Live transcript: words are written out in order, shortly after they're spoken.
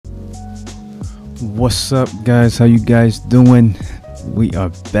What's up, guys? How you guys doing? We are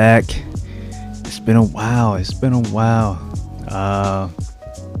back. It's been a while.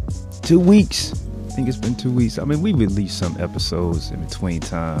 2 weeks. I think it's been 2 weeks. I mean, we released some episodes in between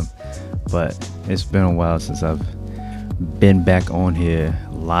time, but it's been a while since I've been back on here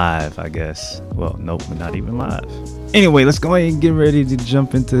live, I guess. Well, nope, we're not even live. Anyway, let's go ahead and get ready to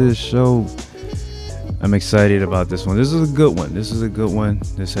jump into the show. I'm excited about this one. This is a good one. This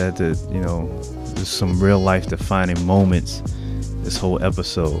had to, there's some real life defining moments this whole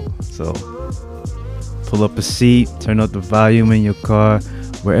episode. So pull up a seat, turn up the volume in your car,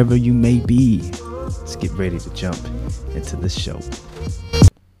 wherever you may be. Let's get ready to jump into the show.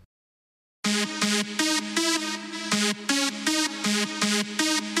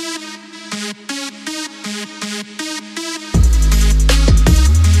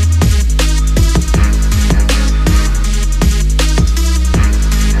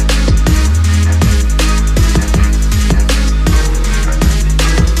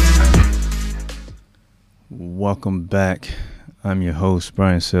 Welcome back. I'm your host,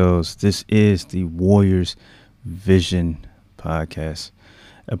 Brian Sells. This is the Warriors Vision Podcast.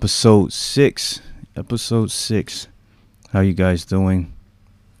 Episode 6. How you guys doing?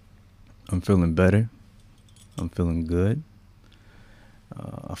 I'm feeling better. I'm feeling good.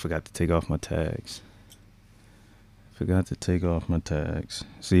 I forgot to take off my tags.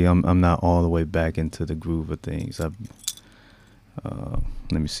 See, I'm not all the way back into the groove of things. Let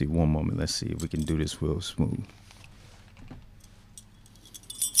me see one moment. Let's see if we can do this real smooth.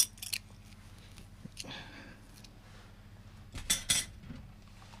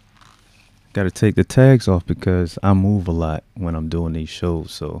 Got to take the tags off because I move a lot when I'm doing these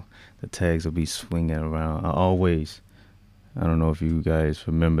shows, so the tags will be swinging around. I don't know if you guys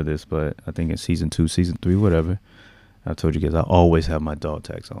remember this, but I think in season 2, season 3, whatever, I told you guys I always have my dog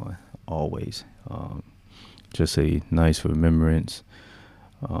tags on. Always. Just a nice remembrance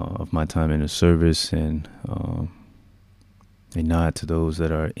of my time in the service, and a nod to those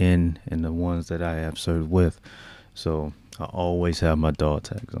that are in and the ones that I have served with. So I always have my dog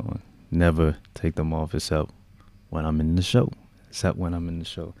tags on. Never take them off except when I'm in the show.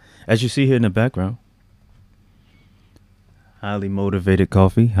 As you see here in the background, highly motivated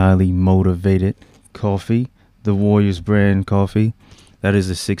coffee. The Warriors brand coffee. That is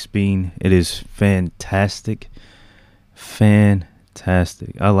a 6-bean. It is fantastic.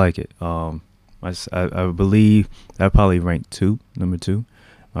 I like it. I believe that probably ranked number 2.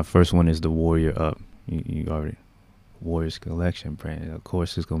 My first one is the Warrior Up. You already, Warriors Collection brand. Of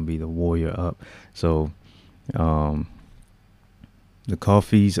course, it's going to be the Warrior Up. So, the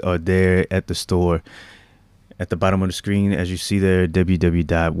coffees are there at the store. At the bottom of the screen, as you see there,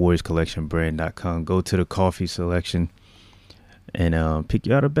 www.warriorscollectionbrand.com. Go to the coffee selection and pick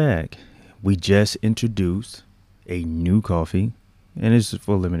you out a bag. We just introduced a new coffee, and it's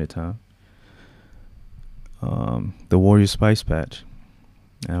for a limited time. The Warrior Spice Patch.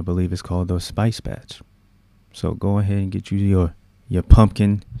 I believe it's called the Spice Patch. So go ahead and get you your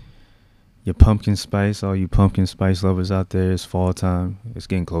pumpkin spice. All you pumpkin spice lovers out there, it's fall time. It's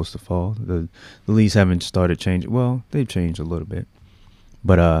getting close to fall. The leaves haven't started changing. Well, they've changed a little bit.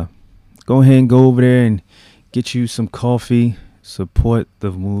 But go ahead and go over there and get you some coffee. Support the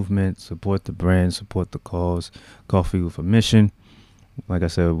movement, support the brand, support the cause. Coffee with a mission. Like I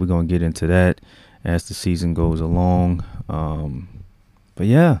said, we're going to get into that as the season goes along. But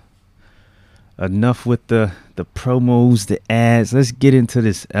yeah, enough with the promos, the ads. Let's get into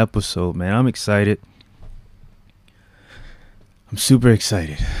this episode, man. I'm excited. I'm super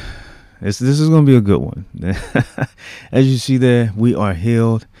excited. This is going to be a good one. As you see there, we are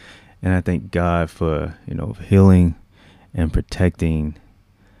healed. And I thank God for, healing and protecting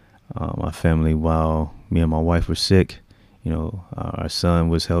my family while me and my wife were sick. Our son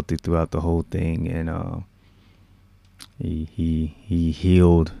was healthy throughout the whole thing, and he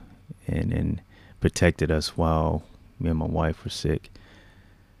healed and protected us while me and my wife were sick.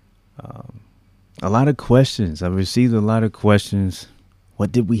 A lot of questions. I've received a lot of questions.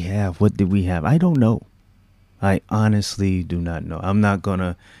 What did we have? I don't know. I honestly do not know. I'm not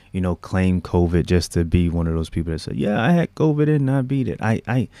gonna, claim COVID just to be one of those people that say, yeah, I had COVID and I beat it.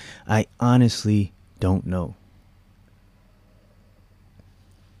 I honestly don't know.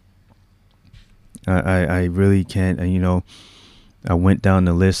 I really can't. And, I went down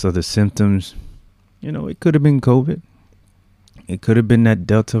the list of the symptoms. It could have been COVID. It could have been that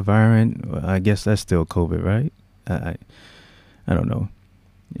Delta variant. I guess that's still COVID, right? I don't know.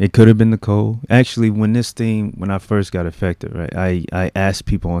 It could have been the cold. Actually, when I first got affected, right, I asked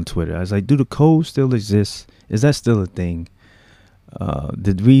people on Twitter. I was like, do the cold still exist? Is that still a thing?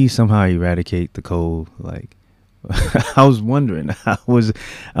 Did we somehow eradicate the cold? Like, I was wondering. I was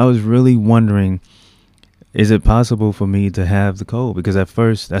really wondering. Is it possible for me to have the cold? Because at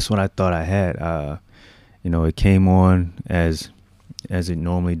first, that's what I thought I had. It came on as it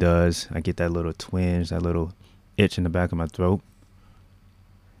normally does. I get that little twinge, that little itch in the back of my throat,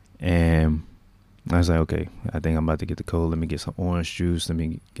 and I was like, okay, I think I'm about to get the cold. Let me get some orange juice. Let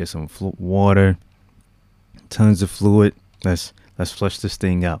me get some water. Tons of fluid. Let's flush this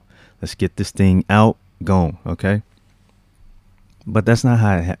thing out. Let's get this thing out, gone. Okay. But that's not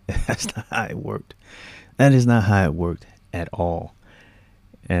how that's not how it worked. That is not how it worked at all.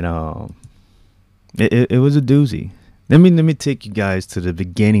 And it was a doozy. Let me take you guys to the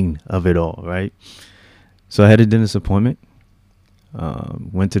beginning of it all. Right. So I had a dentist appointment.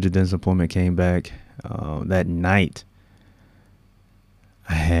 Went to the dentist appointment. Came back that night.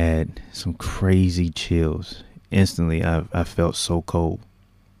 I had some crazy chills. Instantly, I felt so cold.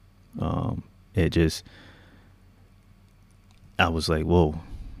 It just, I was like, whoa.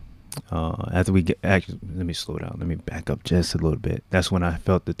 After we get, actually, let me slow down. Let me back up just a little bit. That's when I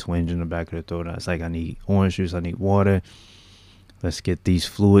felt the twinge in the back of the throat. I was like, I need orange juice. I need water. Let's get these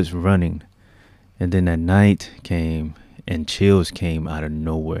fluids running. And then that night came, and chills came out of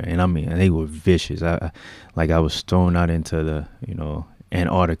nowhere. And I mean, they were vicious. I was thrown out into the,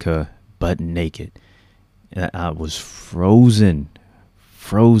 Antarctica butt naked. And I was frozen.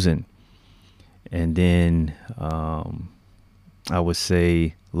 And then I would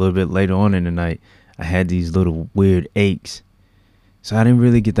say a little bit later on in the night, I had these little weird aches. So I didn't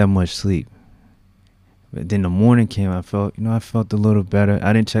really get that much sleep. But then the morning came, I felt a little better.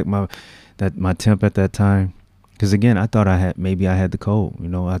 I didn't check my temp at that time. Because again, I thought I had the cold.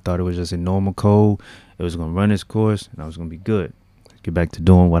 I thought it was just a normal cold. It was going to run its course and I was going to be good. Get back to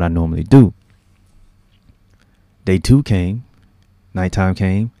doing what I normally do. Day 2 came, nighttime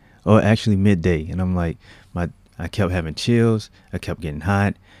came, or actually midday, and I'm like, I kept having chills, I kept getting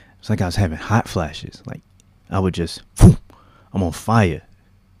hot. It's like I was having hot flashes. Like I would just, whoop, I'm on fire.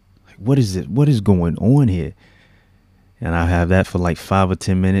 Like what is it? What is going on here? And I have that for like 5 or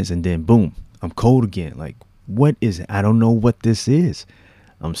 10 minutes, and then boom, I'm cold again. Like what is it? I don't know what this is.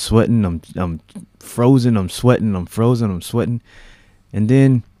 I'm sweating. I'm frozen. I'm sweating. I'm frozen. I'm sweating. And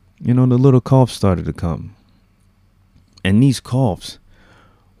then, the little coughs started to come. And these coughs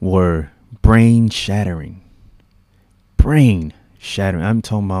were brain shattering. Brain shattering. I'm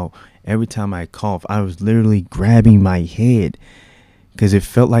talking about every time I cough, I was literally grabbing my head because it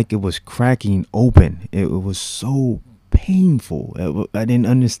felt like it was cracking open. It was so painful. I didn't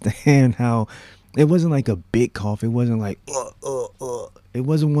understand how. It wasn't like a big cough. It wasn't like, It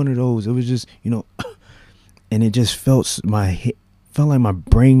wasn't one of those. It was just, and it just felt like my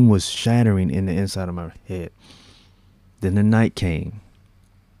brain was shattering in the inside of my head. Then the night came,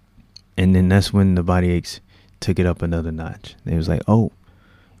 and then that's when the body aches took it up another notch. It was like, oh,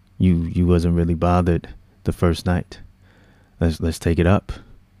 you wasn't really bothered the first night. Let's take it up.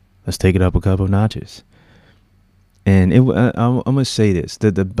 Let's take it up a couple of notches. And I'm gonna say this: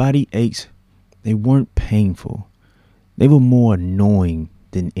 that the body aches, they weren't painful. They were more annoying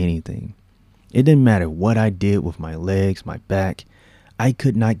than anything. It didn't matter what I did with my legs, my back. I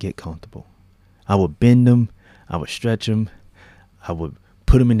could not get comfortable. I would bend them. I would stretch them. I would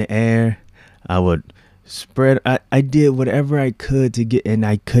put them in the air. I would spread. I did whatever I could to get, and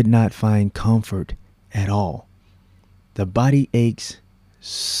I could not find comfort at all. The body aches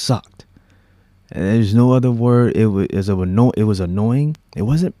sucked. And there's no other word. It was annoying. It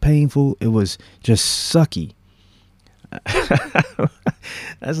wasn't painful. It was just sucky.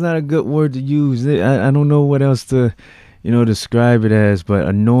 That's not a good word to use. I don't know what else to, describe it as, but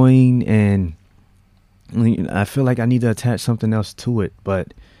annoying, and I feel like I need to attach something else to it.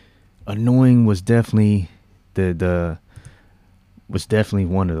 But annoying was definitely was definitely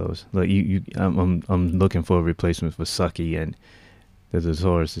one of those. Like I'm looking for a replacement for sucky, and the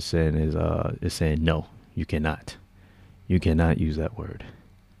thesaurus is saying no, you cannot use that word.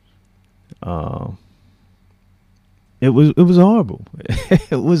 It was horrible.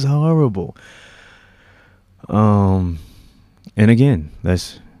 It was horrible. And again,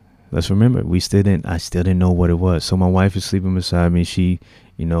 let's remember, I still didn't know what it was. So my wife is sleeping beside me. She,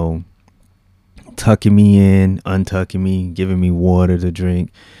 tucking me in, untucking me, giving me water to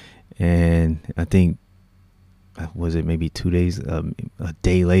drink. And I think, was it maybe 2 days, a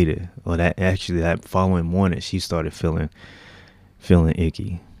day later, or that following morning, she started feeling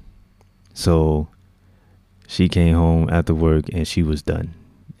icky. So she came home after work and she was done.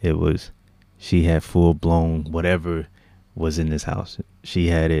 She had full blown whatever was in this house. She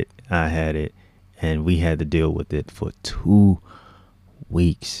had it, I had it, and we had to deal with it for 2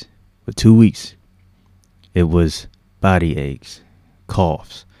 weeks. For 2 weeks, it was body aches,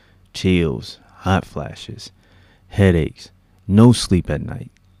 coughs, chills, hot flashes, headaches, no sleep at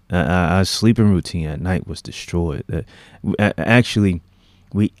night. Our sleeping routine at night was destroyed. Actually,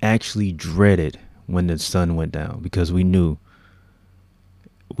 we actually dreaded when the sun went down because we knew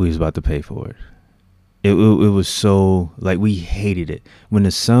we was about to pay for it. It was so, like, we hated it. When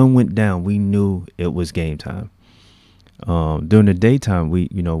the sun went down, we knew it was game time. During the daytime, we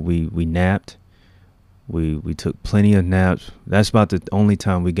napped. We took plenty of naps. That's about the only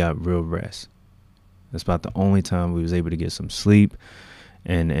time we got real rest. That's about the only time we was able to get some sleep,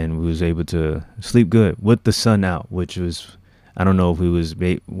 and we was able to sleep good with the sun out, which was, I don't know if we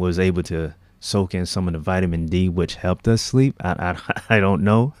was able to soak in some of the vitamin D, which helped us sleep. I don't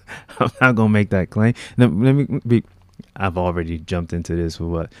know. I'm not gonna make that claim. Let me be. I've already jumped into this for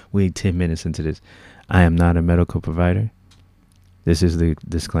what? We 10 minutes into this. I am not a medical provider. This is the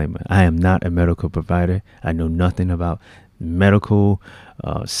disclaimer. I am not a medical provider. I know nothing about medical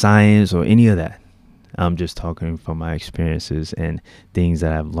science or any of that. I'm just talking from my experiences and things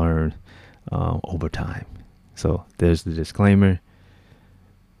that I've learned over time. So there's the disclaimer.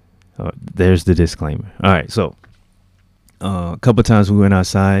 All right. So a couple times we went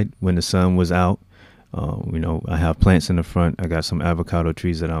outside when the sun was out. I have plants in the front. I got some avocado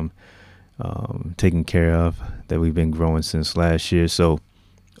trees that I'm taking care of that we've been growing since last year.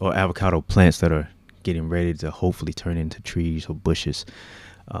 Or avocado plants that are getting ready to hopefully turn into trees or bushes.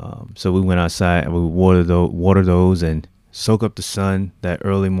 So we went outside and we water those and soak up the sun, that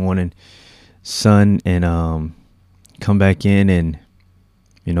early morning sun, and come back in and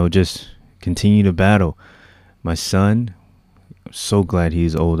just continue to battle. My son, I'm so glad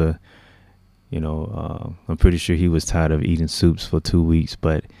he's older. I'm pretty sure he was tired of eating soups for 2 weeks,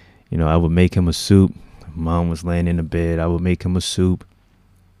 but I would make him a soup. Mom was laying in the bed. I would make him a soup.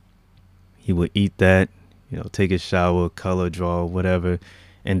 He would eat that, take a shower, color draw, whatever,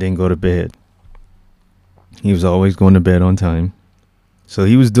 and then go to bed. He was always going to bed on time. So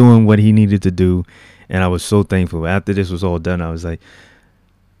he was doing what he needed to do, and I was so thankful. After this was all done, I was like,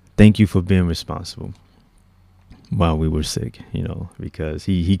 thank you for being responsible while we were sick, because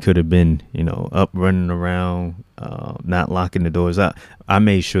he could have been, up running around, not locking the doors. I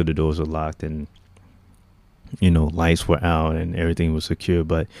made sure the doors were locked and, lights were out and everything was secure.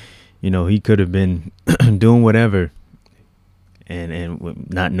 But, he could have been doing whatever and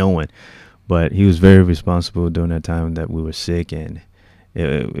not knowing. But he was very responsible during that time that we were sick, and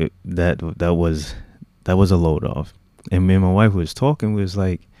that was a load off. And me and my wife was talking. We was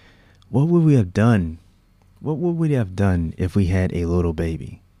like, what would we have done? What would we have done if we had a little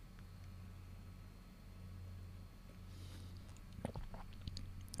baby?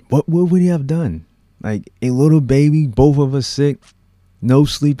 What would we have done? Like a little baby, both of us sick, no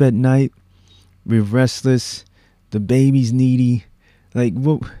sleep at night, we're restless, the baby's needy. Like,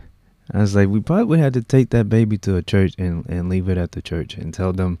 what? I was like, we probably would have to take that baby to a church and leave it at the church and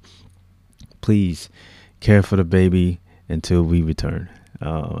tell them, please care for the baby until we return.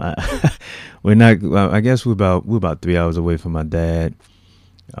 We're not. I guess we're about 3 hours away from my dad.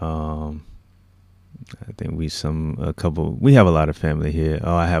 I think we have a lot of family here.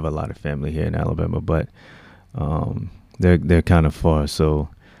 I have a lot of family here in Alabama, but they're kind of far. So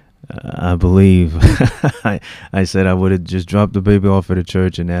I believe I said I would have just dropped the baby off at the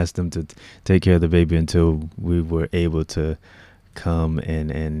church and asked them to take care of the baby until we were able to come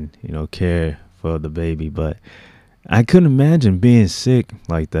and care for the baby. But I couldn't imagine being sick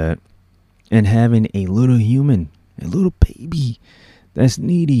like that and having a little human, a little baby that's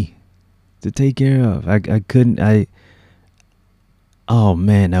needy to take care of. I couldn't. Oh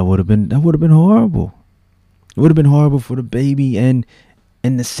man, that would have been horrible. It would have been horrible for the baby and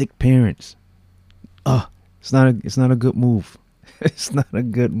the sick parents. It's not a good move. It's not a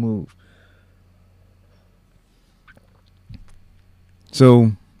good move.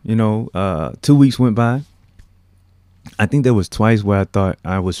 So 2 weeks went by. I think there was twice where I thought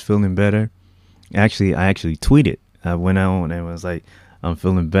I was feeling better. I actually tweeted. I went out and was like, I'm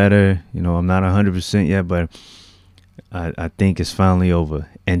feeling better. I'm not 100% yet, but I think it's finally over.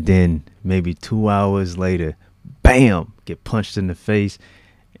 And then maybe 2 hours later, bam, get punched in the face,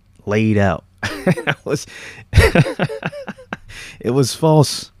 laid out. It was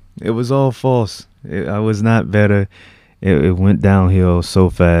false. It was all false. I was not better. It went downhill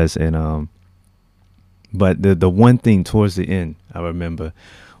so fast. And but the one thing towards the end I remember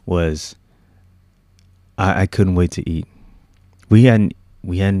was I couldn't wait to eat. We hadn't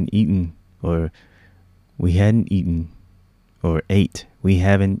eaten or ate.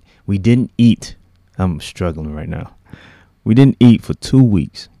 We didn't eat. I'm struggling right now. We didn't eat for 2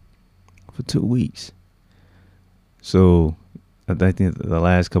 weeks. For 2 weeks. So I think the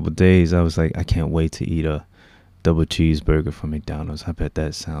last couple of days I was like, I can't wait to eat a double cheeseburger from McDonald's. I bet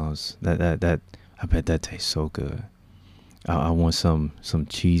that sounds that I bet that tastes so good. I want some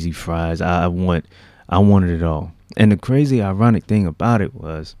cheesy fries. I wanted it all. And the crazy ironic thing about it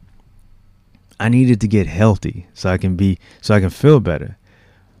was I needed to get healthy so I can feel better.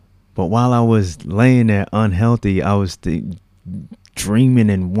 But while I was laying there unhealthy, I was dreaming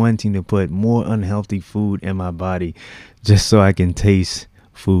and wanting to put more unhealthy food in my body just so I can taste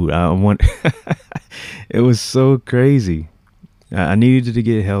food. I want it was so crazy. I needed to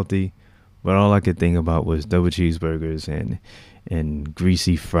get healthy, but all I could think about was double cheeseburgers and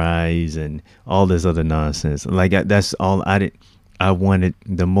greasy fries and all this other nonsense. Like that's all I did. I wanted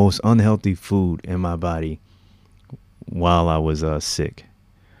the most unhealthy food in my body while I was sick.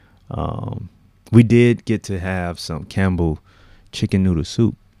 We did get to have some Campbell chicken noodle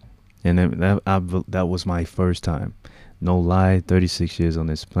soup, and that was my first time. No lie, 36 years on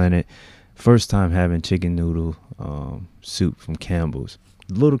this planet, first time having chicken noodle soup from Campbell's.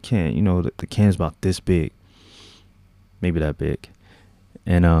 Little can, the can's about this big, maybe that big,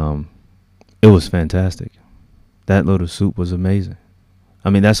 and it was fantastic. That little soup was amazing. I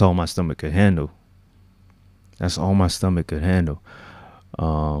mean, that's all my stomach could handle. That's all my stomach could handle.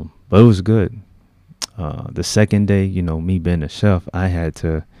 But it was good. The second day, me being a chef, I had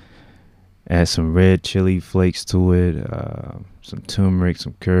to add some red chili flakes to it, some turmeric,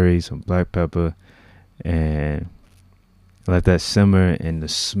 some curry, some black pepper, and let that simmer. And the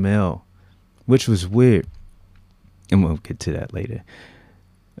smell, which was weird, and we'll get to that later.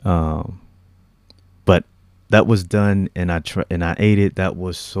 But that was done, and I ate it. That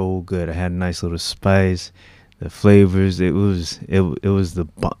was so good. I had a nice little spice, the flavors. It was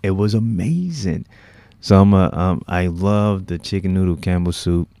amazing. So I love the chicken noodle Campbell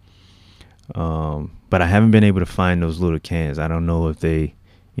soup. But I haven't been able to find those little cans. I don't know if they,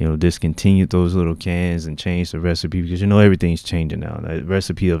 discontinued those little cans and changed the recipe, because everything's changing now. The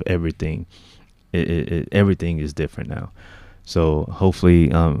recipe of everything, everything is different now. So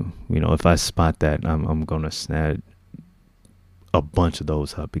hopefully, if I spot that, I'm gonna snag a bunch of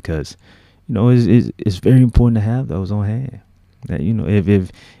those up, because it's very important to have those on hand. That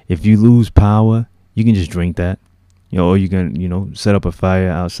if you lose power, you can just drink that, or you can set up a fire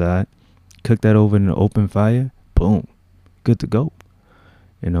outside, cook that over in an open fire, boom, good to go.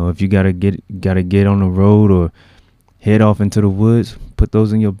 If you gotta get on the road or head off into the woods, put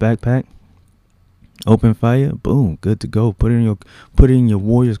those in your backpack, open fire, boom, good to go. Put it in your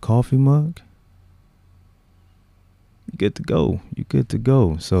Warriors coffee mug, you good to go. You good to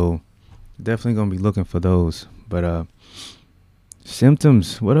go. So definitely gonna be looking for those. But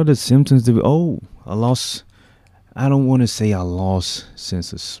symptoms. What other symptoms do we? Oh, I lost. I don't want to say I lost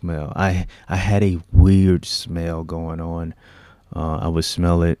sense of smell. I had a weird smell going on. I would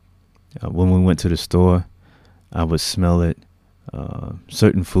smell it when we went to the store. I would smell it.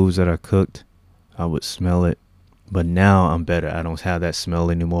 Certain foods that I cooked, I would smell it. But now I'm better. I don't have that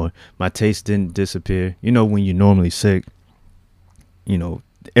smell anymore. My taste didn't disappear. When you're normally sick,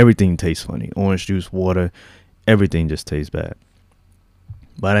 everything tastes funny. Orange juice, water, everything just tastes bad.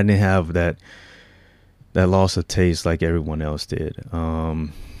 But I didn't have that loss of taste like everyone else did.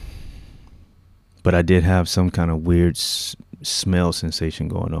 But I did have some kind of weird smell sensation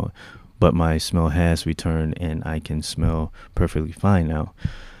going on. But my smell has returned, and I can smell perfectly fine now.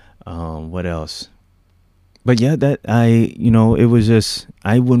 What else? But yeah, it was just,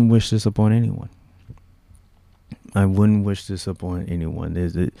 I wouldn't wish this upon anyone. I wouldn't wish this upon anyone.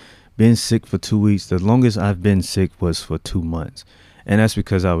 Been sick for 2 weeks. The longest I've been sick was for 2 months. And that's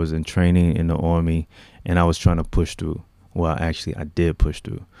because I was in training in the Army, and I was trying to push through. Well, actually, I did push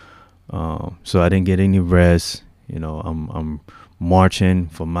through. So I didn't get any rest. I'm marching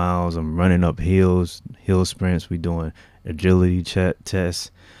for miles. I'm running up hills, hill sprints. We doing agility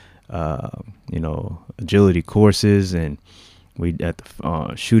tests, agility courses, and we at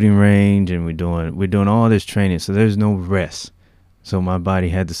the shooting range, and we're doing all this training. So there's no rest. So my body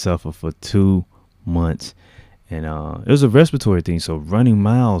had to suffer for 2 months. And it was a respiratory thing, so running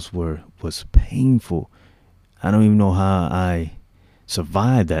miles was painful. I don't even know how I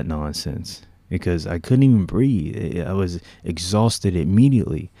survived that nonsense, because I couldn't even breathe. I was exhausted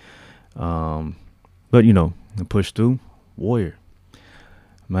immediately. But I pushed through. Warrior.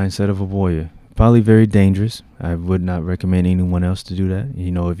 Mindset of a warrior. Probably very dangerous. I would not recommend anyone else to do that.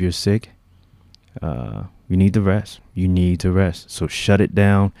 If you're sick, you need to rest. You need to rest. So shut it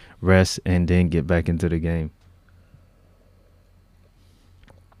down, rest, and then get back into the game.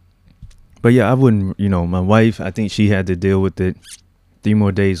 But yeah, I wouldn't, my wife, I think she had to deal with it 3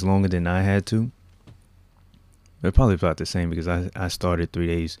 more days longer than I had to. They're probably about the same because I started 3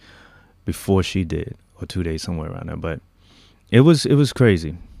 days before she did, or 2 days, somewhere around there. But it was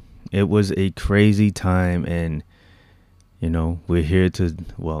crazy. It was a crazy time, and we're here to,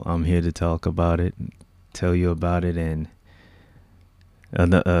 I'm here to talk about it, tell you about it. And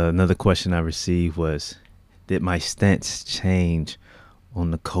another question I received was, did my stance change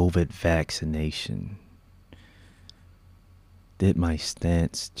on the COVID vaccination? Did my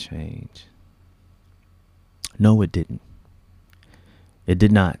stance change? No, it didn't. It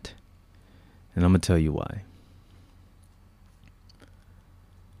did not. And I'm going to tell you why.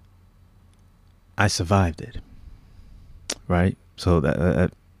 I survived it. Right? So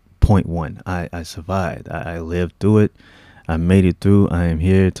that point one, I survived. I lived through it. I made it through. I am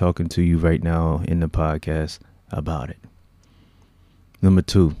here talking to you right now in the podcast about it. Number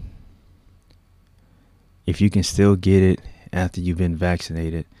two, if you can still get it after you've been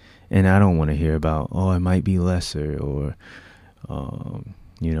vaccinated, and I don't want to hear about, it might be lesser, or,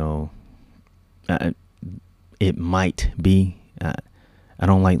 it might be. I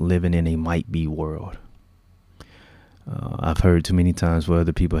don't like living in a might be world. I've heard too many times where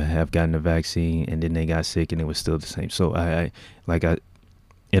other people have gotten the vaccine and then they got sick and it was still the same. So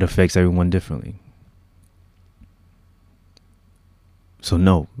it affects everyone differently. So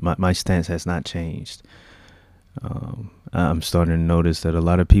no, my stance has not changed. I'm starting to notice that a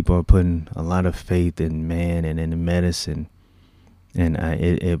lot of people are putting a lot of faith in man and in medicine, and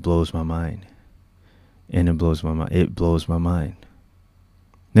it blows my mind. And it blows my mind. It blows my mind.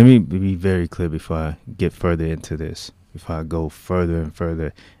 Let me be very clear before I get further into this, before I go further and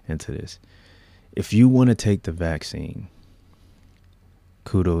further into this. If you want to take the vaccine,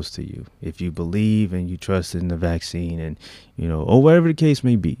 kudos to you. If you believe and you trust in the vaccine, and, or whatever the case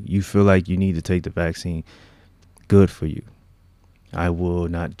may be, you feel like you need to take the vaccine, good for you. I will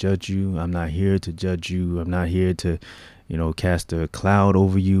not judge you. I'm not here to judge you. I'm not here to, cast a cloud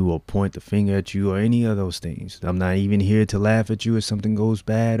over you or point the finger at you or any of those things. I'm not even here to laugh at you if something goes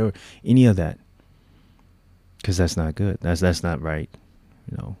bad or any of that. Because that's not good. That's not right.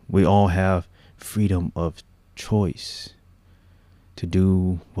 We all have freedom of choice to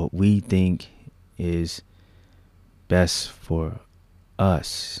do what we think is best for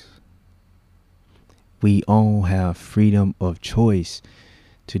us. We all have freedom of choice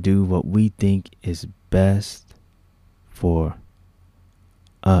to do what we think is best for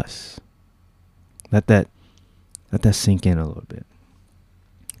us. Let that sink in a little bit.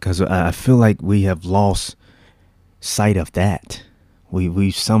 Because I feel like we have lost sight of that.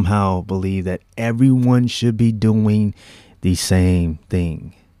 We somehow believe that everyone should be doing the same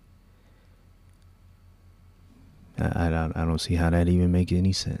thing. I don't see how that even makes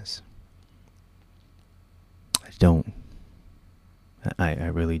any sense. I don't. I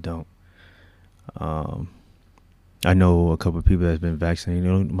really don't. I know a couple of people that's been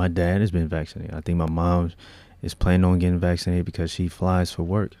vaccinated. My dad has been vaccinated. I think my mom is planning on getting vaccinated because she flies for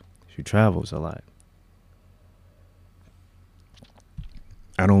work. She travels a lot.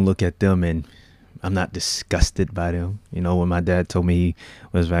 I don't look at them and I'm not disgusted by them. When my dad told me he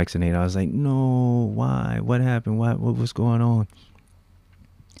was vaccinated, I was like, no, why? What happened? What's going on?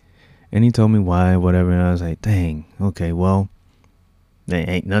 And he told me why, whatever. And I was like, dang, okay, well, there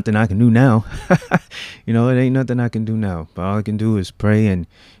ain't nothing I can do now. It ain't nothing I can do now. But all I can do is pray and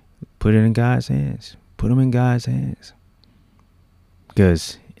put it in God's hands. Put them in God's hands.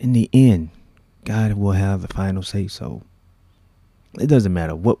 Because in the end, God will have the final say so. It doesn't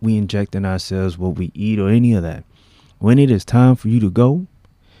matter what we inject in ourselves, what we eat, or any of that. When it is time for you to go,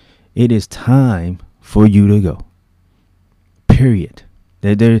 it is time for you to go. Period.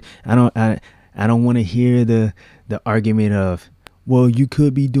 I don't want to hear the argument of, well, you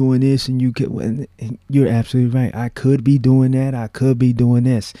could be doing this and you could. You're absolutely right. I could be doing that. I could be doing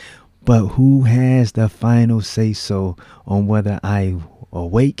this. But who has the final say so on whether I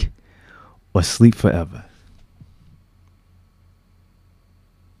awake or sleep forever?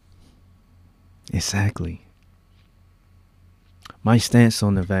 Exactly. My stance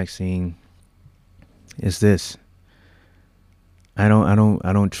on the vaccine is this. I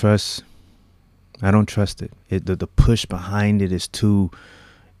don't trust it. The push behind it is too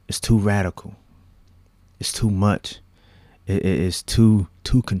radical. It's too much. It is too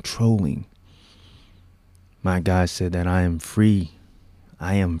controlling. My God said that I am free.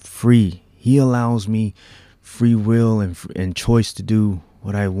 I am free. He allows me free will and choice to do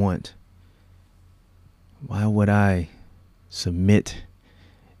what I want. Why would I submit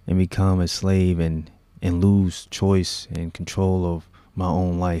and become a slave and lose choice and control of my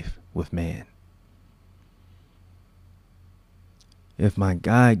own life with man. If my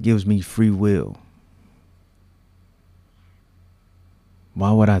God gives me free will,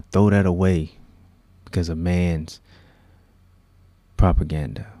 why would I throw that away because of man's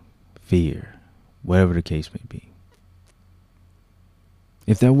propaganda, fear, whatever the case may be?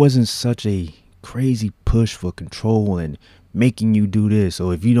 If there wasn't such a crazy push for control and making you do this,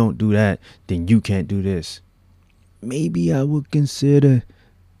 or if you don't do that, then you can't do this, maybe I would consider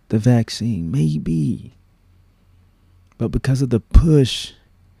the vaccine, maybe. But because of the push,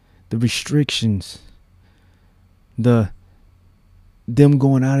 the restrictions, them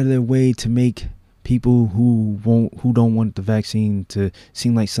going out of their way to make people who don't want the vaccine to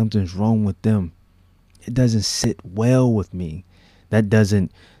seem like something's wrong with them, it doesn't sit well with me. That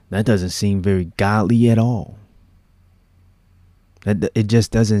doesn't seem very godly at all. It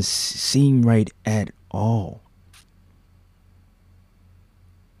just doesn't seem right at all.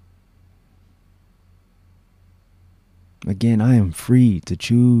 Again, I am free to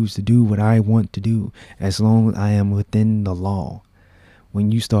choose to do what I want to do as long as I am within the law.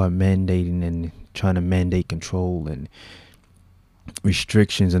 When you start mandating and trying to mandate control and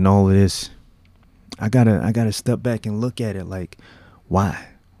restrictions and all of this, I gotta step back and look at it like, why?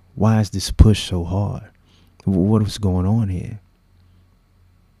 Why is this push so hard? What is going on here?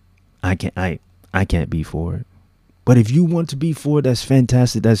 I can't be for it. But if you want to be for it, that's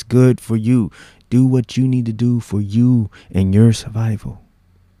fantastic. That's good for you. Do what you need to do for you and your survival.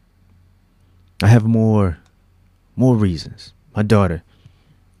 I have more reasons. My daughter,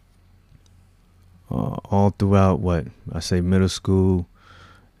 all throughout middle school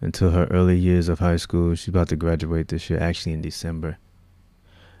until her early years of high school, she's about to graduate this year, actually in December.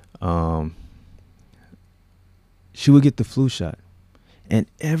 She would get the flu shot. And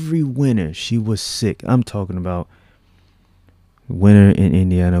every winter she was sick. I'm talking about winter in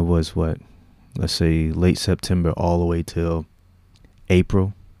Indiana was let's say late September all the way till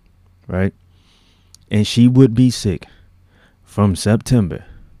April, right? And she would be sick from September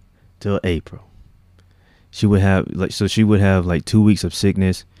till April. She would have 2 weeks of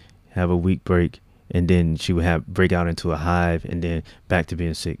sickness, have a week break, and then she would break out into a hive and then back to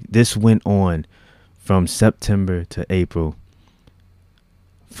being sick. This went on from September to April,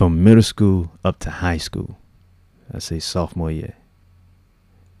 from middle school up to high school. I say sophomore year,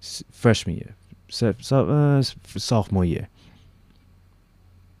 freshman year, sophomore year.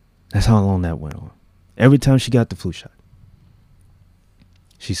 That's how long that went on. Every time she got the flu shot,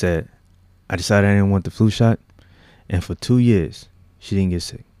 she said, I decided I didn't want the flu shot. And for 2 years, she didn't get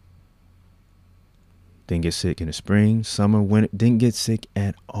sick. Didn't get sick in the spring, summer, winter. Didn't get sick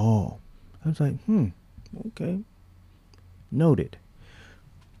at all. I was like, okay. Noted.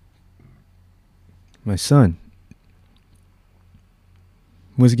 My son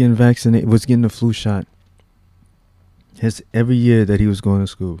was getting vaccinated, was getting the flu shot every year that he was going to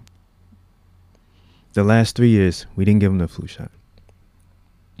school. The last 3 years, we didn't give him the flu shot.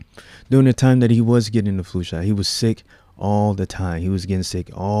 During the time that he was getting the flu shot, he was sick all the time. He was getting sick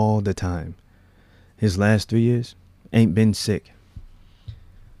all the time. His last 3 years, ain't been sick.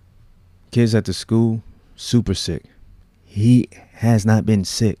 Kids at the school, super sick. He has not been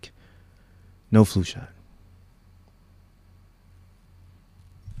sick. No flu shot.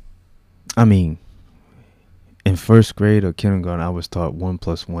 I mean, in first grade or kindergarten, I was taught 1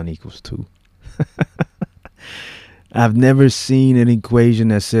 + 1 = 2. I've never seen an equation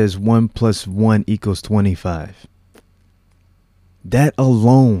that says 1 + 1 = 25. That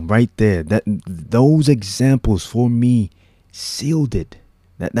alone right there, those examples for me sealed it.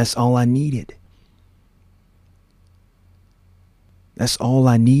 That's all I needed. That's all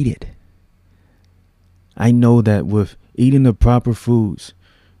I needed. I know that with eating the proper foods,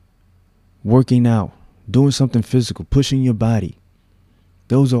 working out, doing something physical, pushing your body,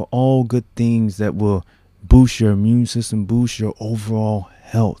 those are all good things that will boost your immune system, boost your overall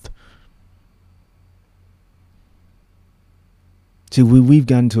health. See, we've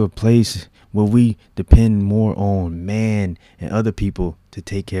gotten to a place where we depend more on man and other people to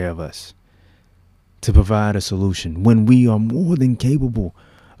take care of us, to provide a solution, when we are more than capable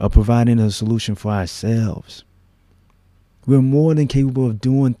of providing a solution for ourselves. We're more than capable of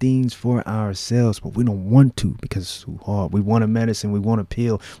doing things for ourselves, but we don't want to because it's too hard. We want a medicine. We want a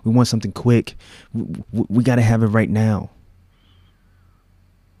pill. We want something quick. We got to have it right now.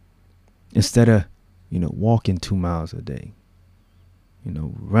 Instead of, walking 2 miles a day,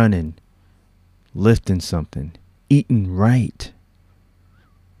 running, lifting something, eating right.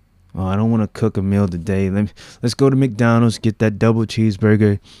 Oh, I don't want to cook a meal today. Let's go to McDonald's, get that double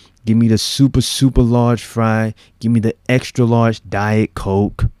cheeseburger. Give me the super, super large fry. Give me the extra large Diet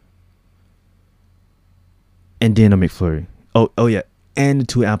Coke. And then a McFlurry. Oh yeah. And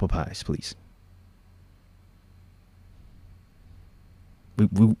 2 apple pies, please.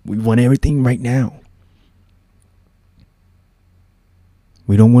 We want everything right now.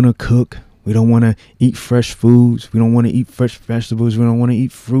 We don't want to cook. We don't want to eat fresh foods. We don't want to eat fresh vegetables. We don't want to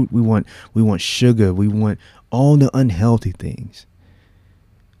eat fruit. We want sugar. We want all the unhealthy things.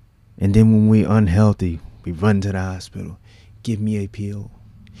 And then when we're unhealthy, we run to the hospital. Give me a pill.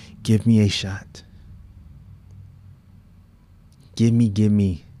 Give me a shot. Give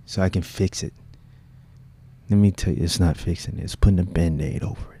me so I can fix it. Let me tell you, it's not fixing it. It's putting a Band-Aid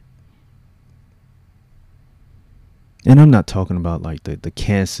over it. And I'm not talking about like the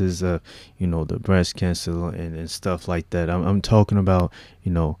cancers, the breast cancer and stuff like that. I'm talking about,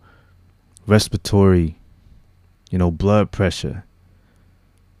 respiratory, blood pressure,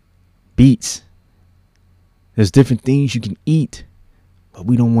 beets. There's different things you can eat, but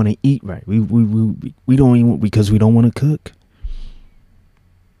we don't want to eat right. We don't even, because we don't want to cook.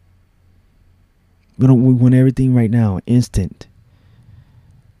 We want everything right now, instant.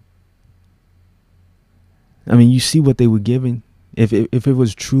 I mean, you see what they were giving. If it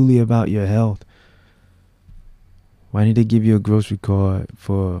was truly about your health, why didn't they give you a grocery card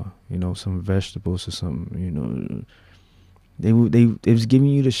for some vegetables or something? They was giving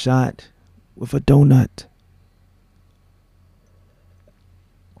you the shot with a donut.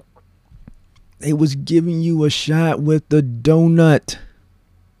 They was giving you a shot with the donut.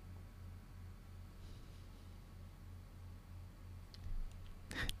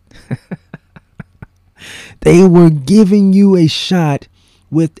 They were giving you a shot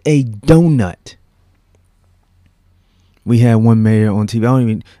with a donut. We had one mayor on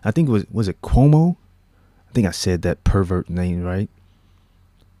TV. I think it was it Cuomo? I think I said that pervert name right.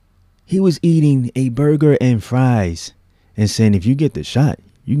 He was eating a burger and fries and saying, if you get the shot,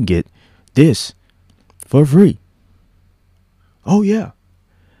 you can get this for free. Oh yeah.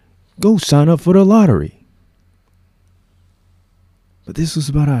 Go sign up for the lottery. But this was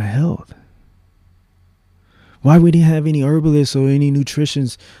about our health. Why we didn't have any herbalists or any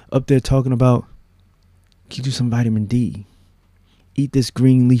nutritionists up there talking about, get you some vitamin D. Eat this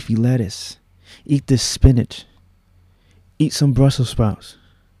green leafy lettuce. Eat this spinach. Eat some Brussels sprouts.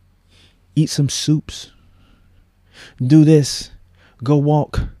 Eat some soups. Do this. Go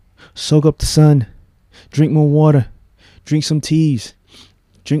walk. Soak up the sun. Drink more water. Drink some teas.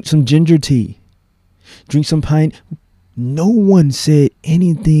 Drink some ginger tea. Drink some pine. No one said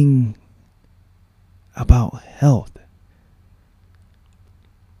anything about health.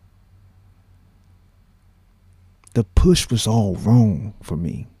 The push was all wrong for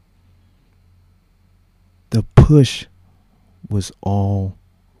me. The push was all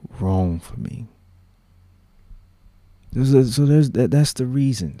wrong for me. That's the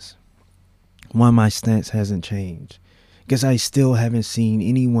reasons why my stance hasn't changed. Because I still haven't seen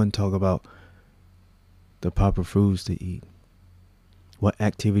anyone talk about the proper foods to eat. What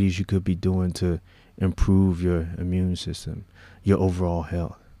activities you could be doing to improve your immune system, your overall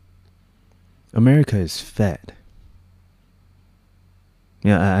health. America is fat.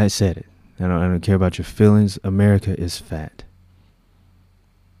 Yeah, I said it. I don't care about your feelings. America is fat.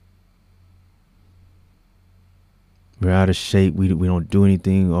 We're out of shape. We don't do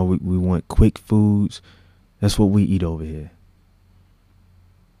anything. Or we want quick foods. That's what we eat over here.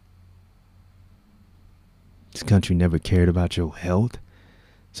 This country never cared about your health.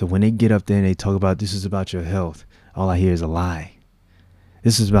 So when they get up there and they talk about this is about your health, all I hear is a lie.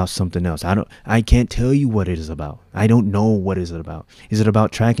 This is about something else. I can't tell you what it is about. I don't know what is it about. Is it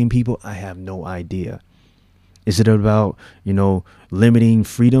about tracking people? I have no idea. Is it about, limiting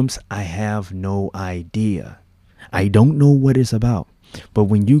freedoms? I have no idea. I don't know what it's about. But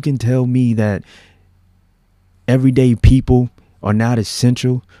when you can tell me that everyday people are not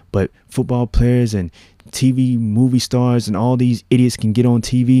essential, but football players and TV movie stars and all these idiots can get on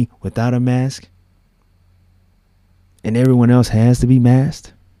TV without a mask, and everyone else has to be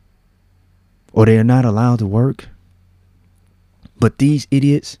masked, or they are not allowed to work, but these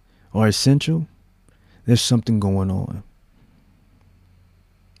idiots are essential, there's something going on.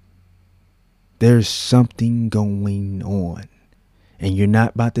 There's something going on. And you're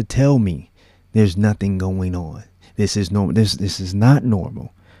not about to tell me there's nothing going on. This is normal. This is not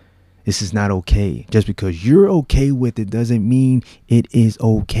normal. This is not okay. Just because you're okay with it doesn't mean it is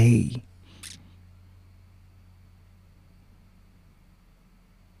okay.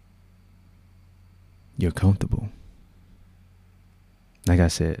 You're comfortable. Like I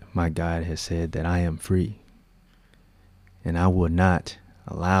said, my God has said that I am free. And I will not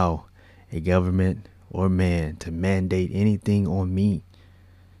allow a government or man to mandate anything on me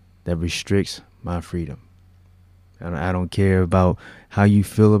that restricts my freedom. I don't care about how you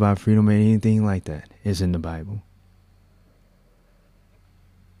feel about freedom or anything like that. It's in the Bible.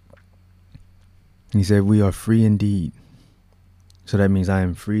 He said we are free indeed. So that means I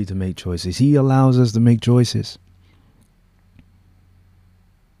am free to make choices. He allows us to make choices.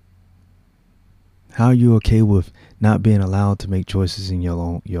 How are you okay with not being allowed to make choices in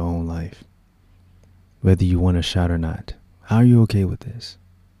your own life? Whether you want a shot or not. How are you okay with this?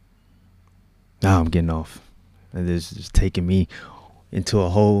 Now I'm getting off. And this is taking me into a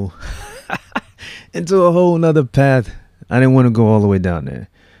whole nother path. I didn't want to go all the way down there.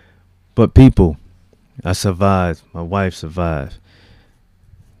 But people, I survived. My wife survived.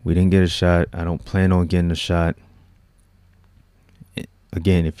 We didn't get a shot. I don't plan on getting a shot.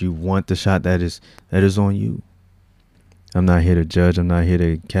 Again, if you want the shot, that is on you. I'm not here to judge. I'm not here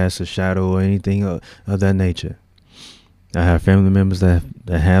to cast a shadow or anything of that nature. I have family members that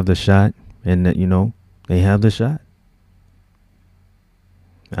have the shot, and that, they have the shot.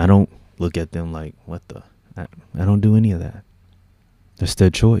 I don't look at them like, what the? I don't do any of that. That's their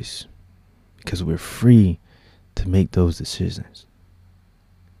choice, because we're free to make those decisions.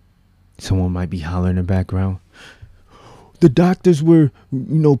 Someone might be hollering in the background. The doctors were,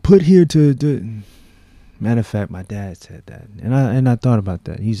 put here to. Matter of fact, my dad said that, and I thought about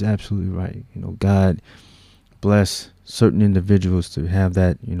that. He's absolutely right. God bless certain individuals to have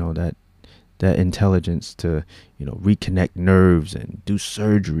that, that intelligence to, reconnect nerves and do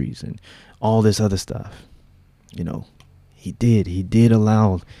surgeries and all this other stuff. He did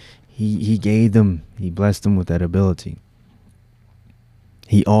allow. He gave them. He blessed them with that ability.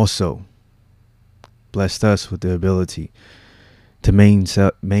 He also blessed us with the ability to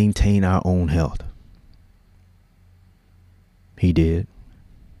maintain our own health. He did.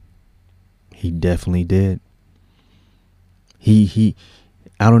 He definitely did. He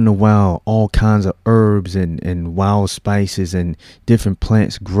I don't know why all kinds of herbs and wild spices and different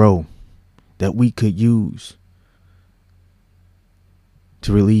plants grow that we could use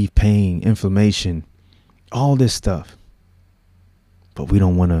to relieve pain, inflammation, all this stuff. But we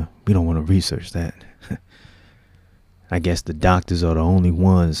don't want to research that. I guess the doctors are the only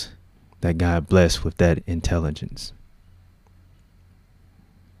ones that God blessed with that intelligence.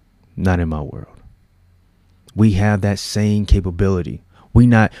 Not in my world. We have that same capability. We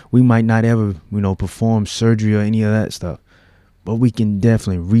might not ever, perform surgery or any of that stuff, but we can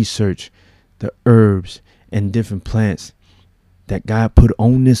definitely research the herbs and different plants that God put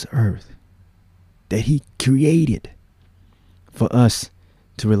on this earth, that He created for us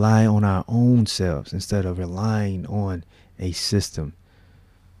to rely on our own selves instead of relying on a system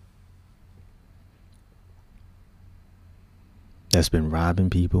that's been robbing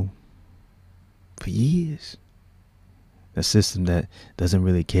people for years. A system that doesn't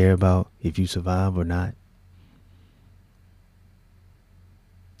really care about if you survive or not.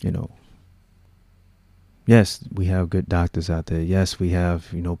 Yes, we have good doctors out there. Yes, we have,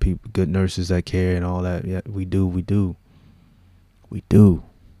 people, good nurses that care and all that. Yeah, we do.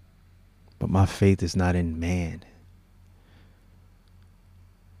 But my faith is not in man.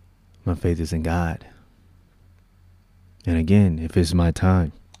 My faith is in God. And again, if it's my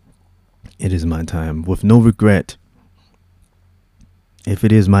time, it is my time with no regret. If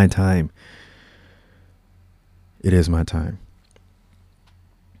it is my time, it is my time.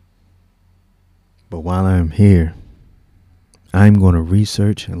 But while I'm here, I'm going to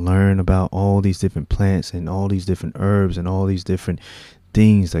research and learn about all these different plants and all these different herbs and all these different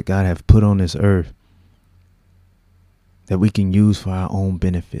things that God have put on this earth that we can use for our own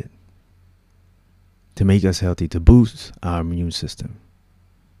benefit, to make us healthy, to boost our immune system.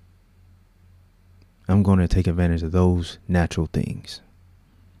 I'm going to take advantage of those natural things.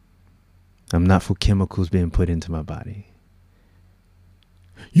 I'm not for chemicals being put into my body.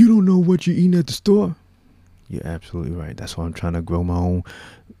 You don't know what you're eating at the store? You're absolutely right. That's why I'm trying to grow my own,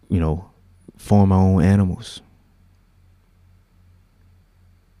 form my own animals.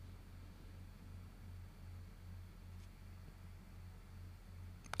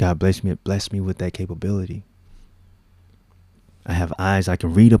 God bless me with that capability. I have eyes. I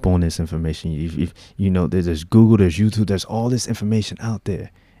can read up on this information. If there's Google, there's YouTube, there's all this information out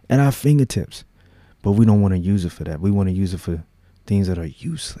there at our fingertips. But we don't want to use it for that. We want to use it for things that are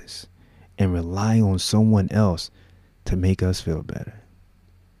useless and rely on someone else to make us feel better.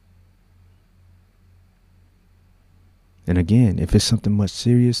 And again, if it's something much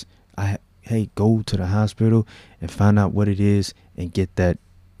serious, go to the hospital and find out what it is and get that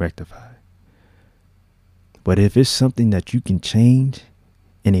rectified. But if it's something that you can change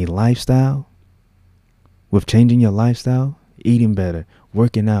in a lifestyle, with changing your lifestyle, eating better,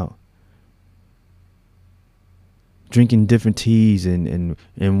 working out, drinking different teas and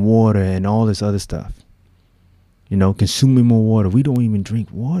water and all this other stuff. You know, consuming more water. We don't even drink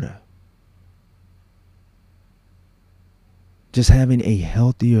water. Just having a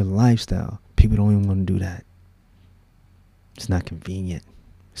healthier lifestyle. People don't even want to do that. It's not convenient.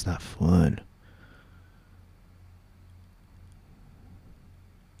 It's not fun.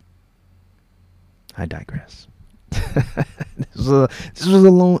 I digress. This was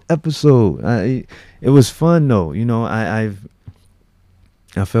a long episode. It was fun though. You know, I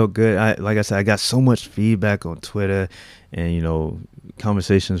felt good. Like I said, I got so much feedback on Twitter, and you know,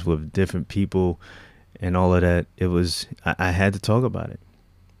 conversations with different people, and all of that. I had to talk about it,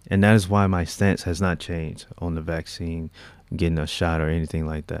 and that is why my stance has not changed on the vaccine, getting a shot or anything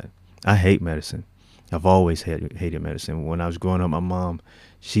like that. I hate medicine. I've always hated medicine. When I was growing up, my mom,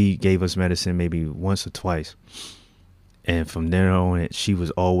 she gave us medicine maybe once or twice. And from there on, she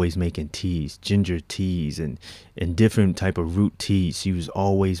was always making teas, ginger teas, and different type of root teas. She was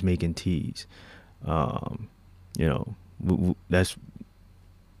always making teas. You know, that's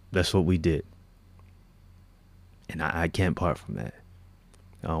what we did. And I can't part from that.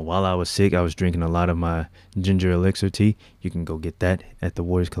 While I was sick, I was drinking a lot of my ginger elixir tea. You can go get that at the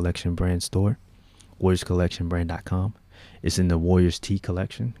Warriors Collection brand store, warriorscollectionbrand.com. It's in the Warriors Tea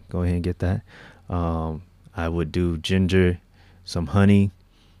collection. Go ahead and get that. I would do ginger, some honey,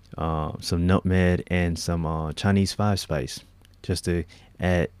 some nutmeg, and some Chinese 5-spice, just to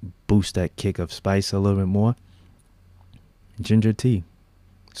boost that kick of spice a little bit more. Ginger tea,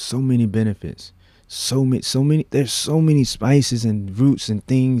 so many benefits. So many. There's so many spices and roots and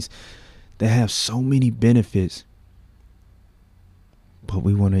things that have so many benefits. But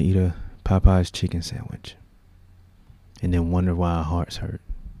we want to eat a Popeye's chicken sandwich and then wonder why our hearts hurt.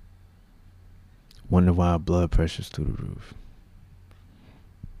 Wonder why our blood pressure's through the roof.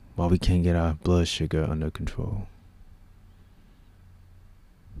 Why we can't get our blood sugar under control.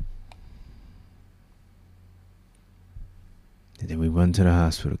 And then we run to the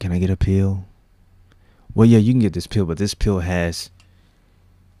hospital. Can I get a pill? Well, yeah, you can get this pill, but this pill has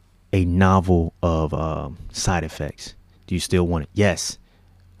a novel of side effects. Do you still want it? Yes.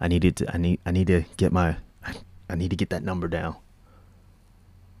 I need to get that number down.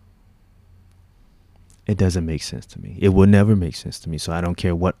 It doesn't make sense to me. It will never make sense to me. So I don't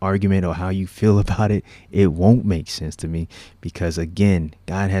care what argument or how you feel about it. It won't make sense to me because, again,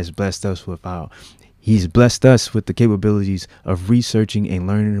 God has blessed us He's blessed us with the capabilities of researching and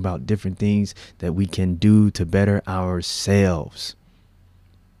learning about different things that we can do to better ourselves.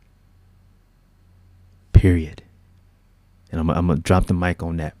 Period. And I'm going to drop the mic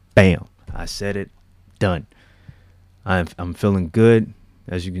on that. Bam. I said it. Done. I'm feeling good.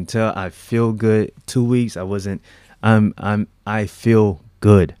 As you can tell, I feel good. 2 weeks. I feel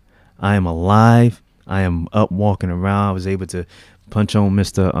good. I am alive. I am up walking around. I was able to punch on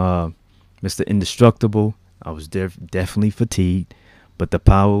Mr. Indestructible. I was definitely fatigued, but the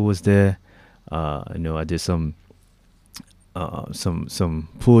power was there. I did some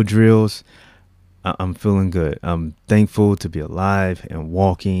pull drills. I'm feeling good. I'm thankful to be alive and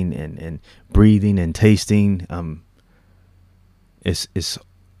walking and breathing and tasting. It's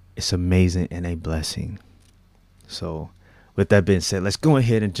amazing and a blessing. So with that being said, let's go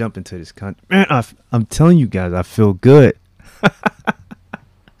ahead and jump into this content. Man, I'm telling you guys, I feel good.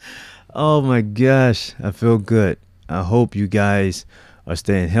 Oh my gosh, I feel good. I hope you guys are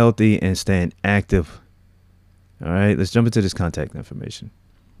staying healthy and staying active. All right, let's jump into this contact information.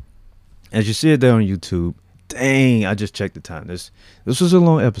 As you see it there on YouTube, dang, I just checked the time. This was a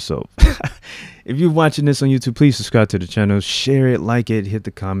long episode. If you're watching this on YouTube, please subscribe to the channel, share it, like it, hit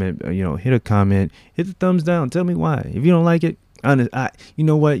the comment, hit a comment, hit the thumbs down. Tell me why. If you don't like it, you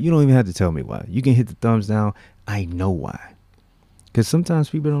know what? You don't even have to tell me why. You can hit the thumbs down. I know why. Because sometimes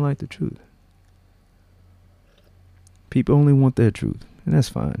people don't like the truth. People only want their truth, and that's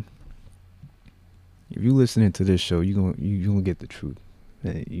fine. If you're listening to this show, you're gonna get the truth.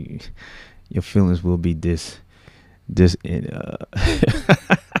 Your feelings will be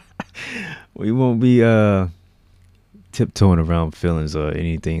we won't be tiptoeing around feelings or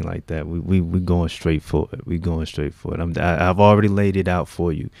anything like that. We going straight for it. We going straight for it. I've already laid it out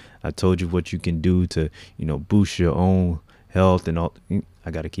for you. I told you what you can do to boost your own health and all.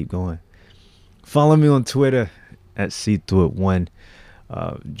 I got to keep going. Follow me on Twitter at cthruitt1.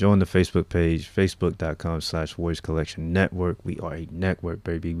 Join the Facebook page, facebook.com/Warriors Collection Network. We are a network,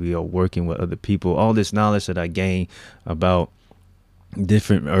 baby. We are working with other people. All this knowledge that I gain about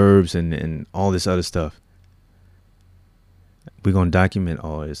different herbs and all this other stuff, we're gonna document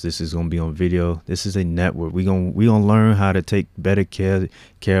all this. This is gonna be on video. This is a network. We gonna learn how to take better care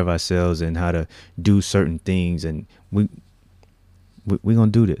of ourselves and how to do certain things. And we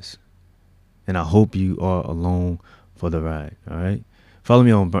gonna do this. And I hope you are along for the ride. All right. Follow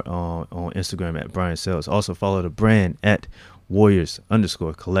me on Instagram at Brian Sales. Also follow the brand at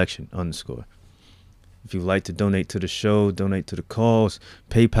Warriors_Collection_. If you'd like to donate to the show, donate to the cause,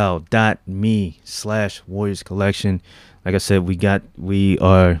 PayPal.me/Warriors Collection. Like I said, we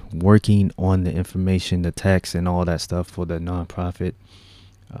are working on the information, the tax, and all that stuff for the nonprofit.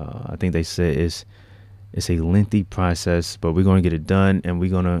 I think they said it's a lengthy process, but we're gonna get it done, and we're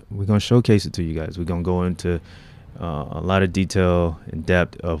gonna showcase it to you guys. We're gonna go into a lot of detail and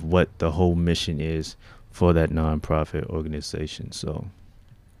depth of what the whole mission is for that nonprofit organization. So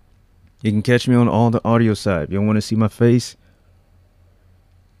you can catch me on all the audio side. If you don't want to see my face,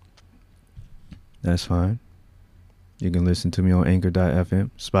 that's fine. You can listen to me on Anchor.fm,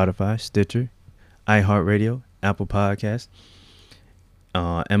 Spotify, Stitcher, iHeartRadio, Apple Podcasts,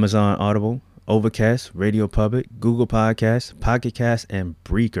 Amazon Audible, Overcast, Radio Public, Google Podcasts, Pocket Cast, and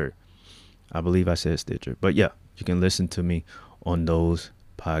Breaker. I believe I said Stitcher. But yeah, you can listen to me on those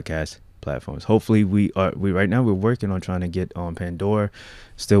podcast platforms. Hopefully right now we're working on trying to get on Pandora.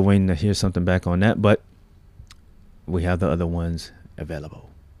 Still waiting to hear something back on that, but we have the other ones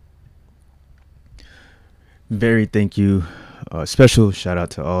available. Very thank you. Special shout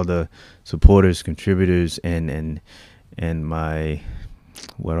out to all the supporters, contributors, and my,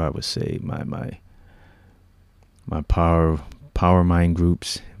 what I would say, my power mind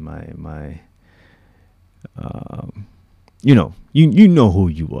groups, my you know who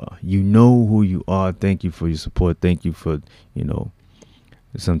you are. You know who you are. Thank you for your support. Thank you for,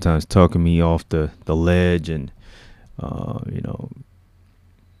 sometimes talking me off the ledge and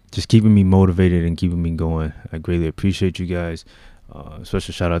just keeping me motivated and keeping me going. I greatly appreciate you guys.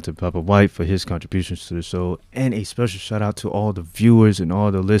 Special shout out to Papa White for his contributions to the show, and a special shout out to all the viewers and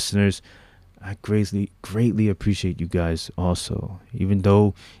all the listeners. I greatly appreciate you guys also. Even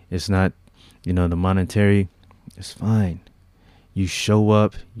though it's not, the monetary, it's fine. You show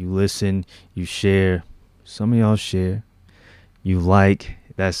up, you listen, you share. Some of y'all share. You like.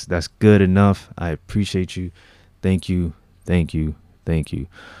 That's good enough. I appreciate you. Thank you.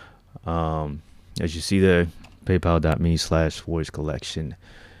 As you see there, PayPal.me/Warriors Collection.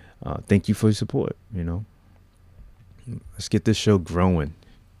 Thank you for your support. Let's get this show growing.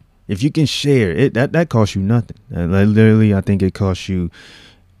 If you can share it, that costs you nothing. Literally, I think it costs you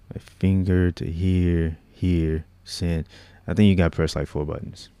a finger to here, send. I think you got to press like 4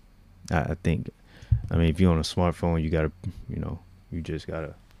 buttons. I think. I mean, if you're on a smartphone, you got to, you just got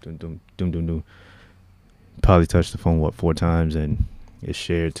to do. Probably touch the phone 4 times, and it's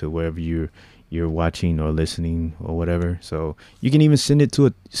shared to wherever you're watching or listening or whatever. So you can even send it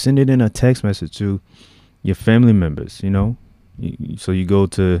in a text message to your family members. So you go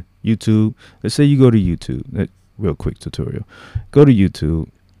to YouTube. Let's say you go to YouTube. Real quick tutorial. Go to YouTube.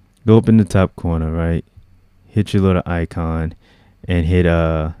 Go up in the top corner, right? Hit your little icon and hit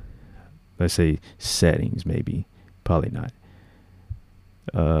let's say settings, maybe. Probably not.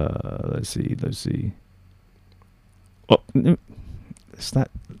 Let's see. Oh, it's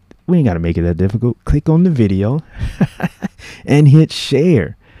not. We ain't got to make it that difficult. Click on the video and hit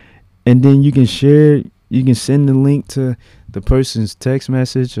share. And then you can share. You can send the link to the person's text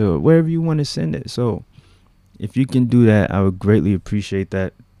message or wherever you want to send it. So if you can do that, I would greatly appreciate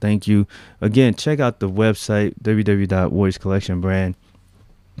that. Thank you. Again, check out the website,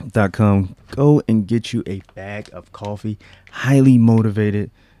 www.warriorscollectionbrand.com. Go and get you a bag of coffee. Highly motivated.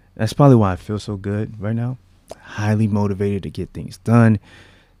 That's probably why I feel so good right now. Highly motivated to get things done,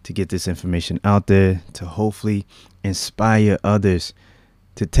 to get this information out there, to hopefully inspire others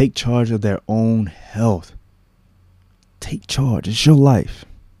to take charge of their own health. Take charge. It's your life.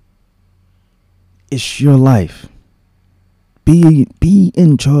 It's your life. Be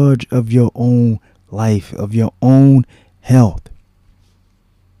in charge of your own life, of your own health.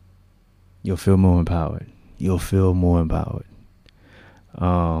 You'll feel more empowered.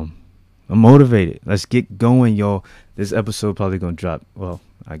 I'm motivated. Let's get going, y'all. This episode probably gonna drop. Well,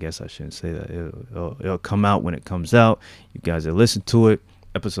 I guess I shouldn't say that. It'll come out when it comes out. You guys have listened to it.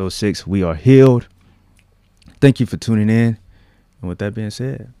 Episode 6, we are healed. Thank you for tuning in. And with that being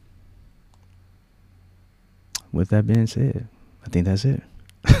said, I think that's it.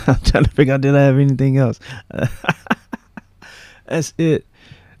 I'm trying to figure out, did I have anything else? That's it.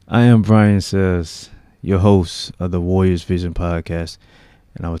 I am Brian Says, your host of the Warriors Vision Podcast,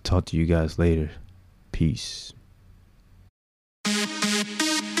 and I will talk to you guys later. Peace.